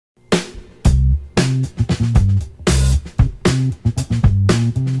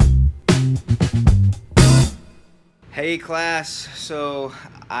Hey class, so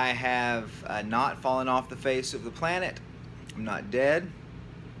I have not fallen off the face of the planet. I'm not dead.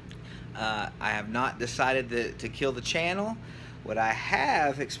 I have not decided to kill the channel. What I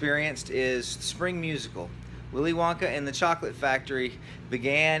have experienced is spring musical. Willy Wonka and the Chocolate Factory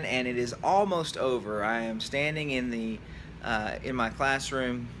began and it is almost over. I am standing in my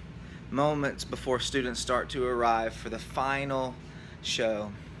classroom moments before students start to arrive for the final show,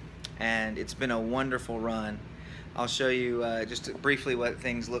 and it's been a wonderful run. I'll show you just briefly what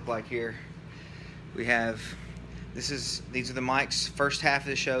things look like here. We have, these are the mics, first half of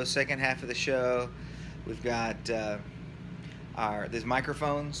the show, second half of the show. We've got there's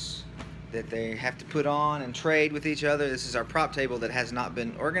microphones that they have to put on and trade with each other. This is our prop table that has not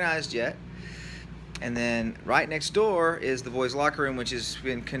been organized yet. And then right next door is the boys' locker room, which has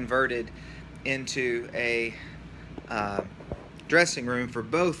been converted into a dressing room for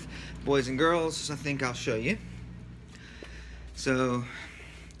both boys and girls. I think I'll show you. So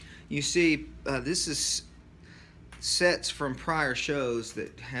you see, this is sets from prior shows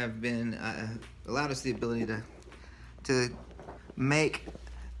that have been allowed us the ability to make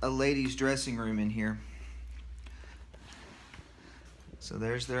a ladies' dressing room in here. So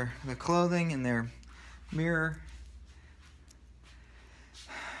there's their clothing and their mirror.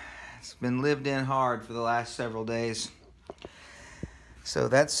 It's been lived in hard for the last several days. So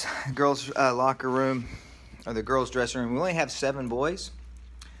that's girls' locker room, or the girls' dressing room. We only have 7 boys.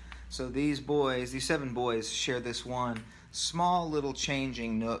 So these 7 boys share this one small little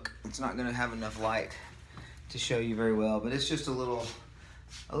changing nook. It's not going to have enough light to show you very well, but it's just a little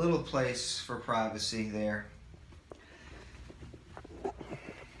place for privacy there.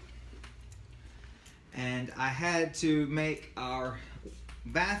 And I had to make our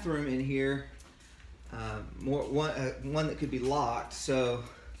bathroom in here one that could be locked, so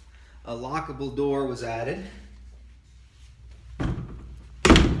a lockable door was added.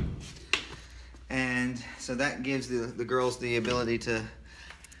 And so that gives the girls the ability to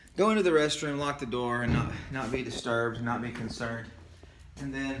go into the restroom, lock the door, and not be disturbed, not be concerned.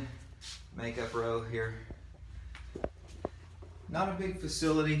 And then makeup row here. Not a big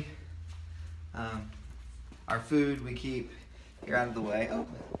facility. Our food we keep here out of the way. Oh,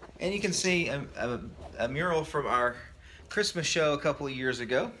 and you can see a mural from our Christmas show a couple of years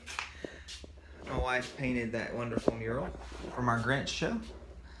ago. My wife painted that wonderful mural from our Grinch show.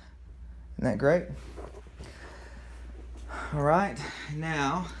 Isn't that great? All right,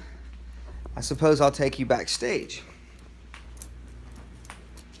 now I suppose I'll take you backstage.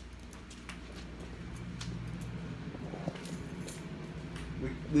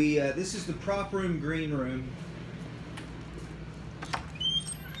 This is the prop room, green room.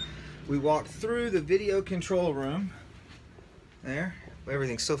 We walked through the video control room. There,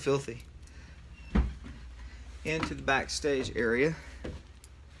 everything's so filthy. Into the backstage area.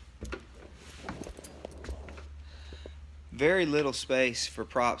 Very little space for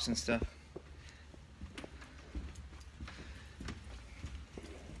props and stuff.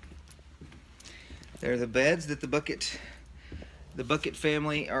 There are the beds that the Bucket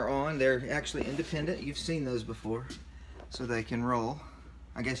family are on. They're actually independent. You've seen those before, so they can roll.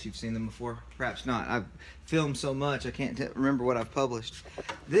 I guess you've seen them before, perhaps not. I've filmed so much I can't remember what I've published.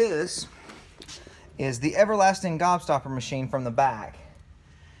 This is the everlasting gobstopper machine from the back.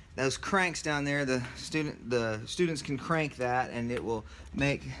 Those cranks down there, the students can crank that, and it will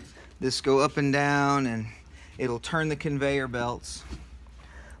make this go up and down, and it'll turn the conveyor belts.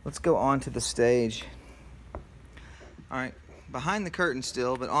 Let's go on to the stage. All right, behind the curtain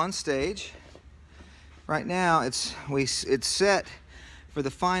still, but on stage right now it's set for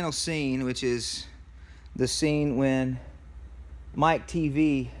the final scene, which is the scene when Mike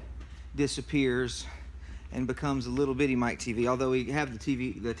TV disappears and becomes a little bitty Mike TV. Although we have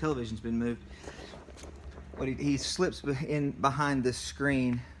the television's been moved. He slips in behind this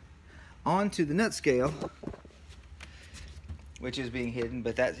screen onto the nut scale, which is being hidden,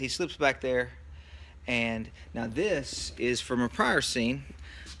 but he slips back there. And now this is from a prior scene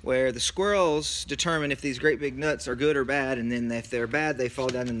where the squirrels determine if these great big nuts are good or bad, and then if they're bad, they fall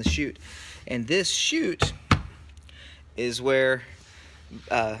down in the chute. And this chute is where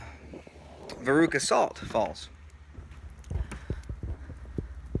Veruca Salt falls.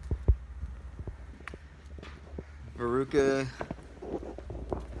 Veruca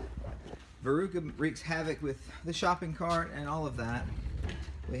wreaks havoc with the shopping cart and all of that.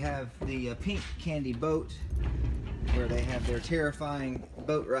 We have the pink candy boat where they have their terrifying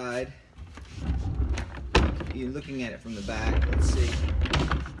boat ride. You're looking at it from the back. Let's see.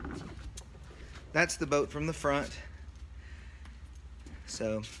 That's the boat from the front.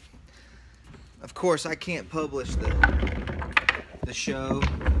 So Of course, I can't publish the show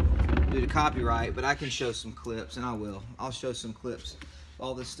due to copyright, but I can show some clips, and I will. I'll show some clips of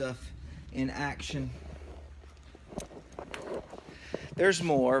all this stuff in action. There's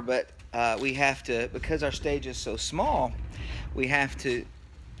more, but we have to, because our stage is so small, we have to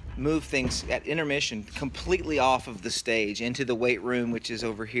move things at intermission completely off of the stage into the weight room, which is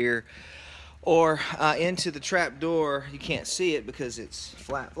over here, or into the trap door. You can't see it because it's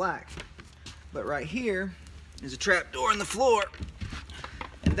flat black, but right here is a trap door in the floor,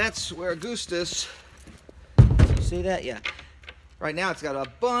 and that's where Augustus, you see that? Yeah. Right now it's got a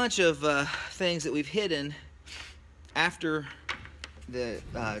bunch of things that we've hidden after the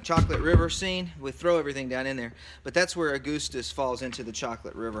Chocolate River scene. We throw everything down in there, but that's where Augustus falls into the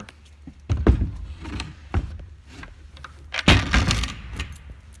Chocolate River.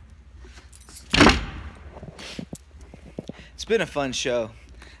 It's been a fun show.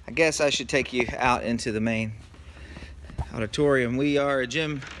 I guess I should take you out into the main auditorium. We are a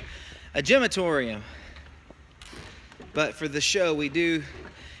gymatorium, but for the show we do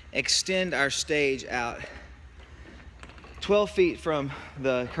extend our stage out 12 feet from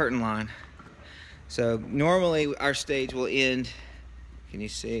the curtain line. So normally our stage will end, can you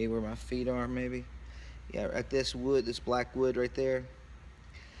see where my feet are maybe? Yeah, at this wood, this black wood right there.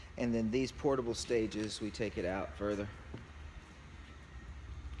 And then these portable stages, we take it out further.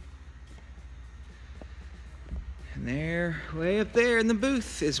 And there, way up there in the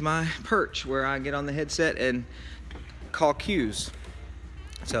booth is my perch where I get on the headset and call cues.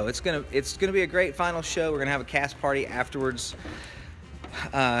 So it's gonna be a great final show. We're gonna have a cast party afterwards.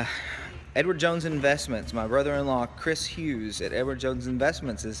 Edward Jones Investments, my brother-in-law Chris Hughes at Edward Jones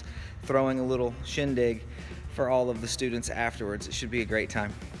Investments is throwing a little shindig for all of the students afterwards. It should be a great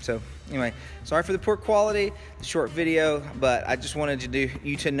time. So anyway, sorry for the poor quality, the short video, but I just wanted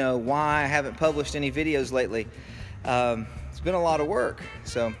you to know why I haven't published any videos lately. It's been a lot of work,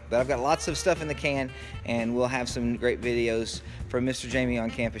 but I've got lots of stuff in the can, and we'll have some great videos from Mr. Jamie on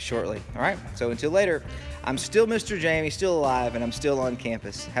campus shortly. All right, so until later, I'm still Mr. Jamie, still alive, and I'm still on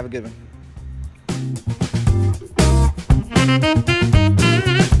campus. Have a good one.